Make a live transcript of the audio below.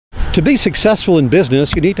To be successful in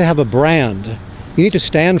business, you need to have a brand. You need to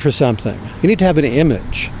stand for something. You need to have an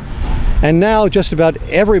image. And now just about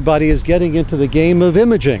everybody is getting into the game of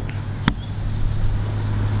imaging.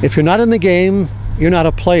 If you're not in the game, you're not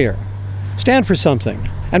a player. Stand for something.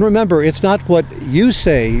 And remember, it's not what you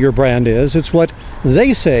say your brand is, it's what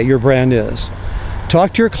they say your brand is.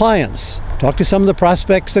 Talk to your clients. Talk to some of the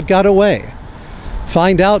prospects that got away.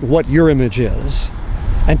 Find out what your image is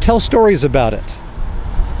and tell stories about it.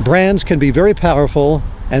 Brands can be very powerful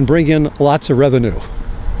and bring in lots of revenue.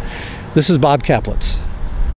 This is Bob Kaplitz.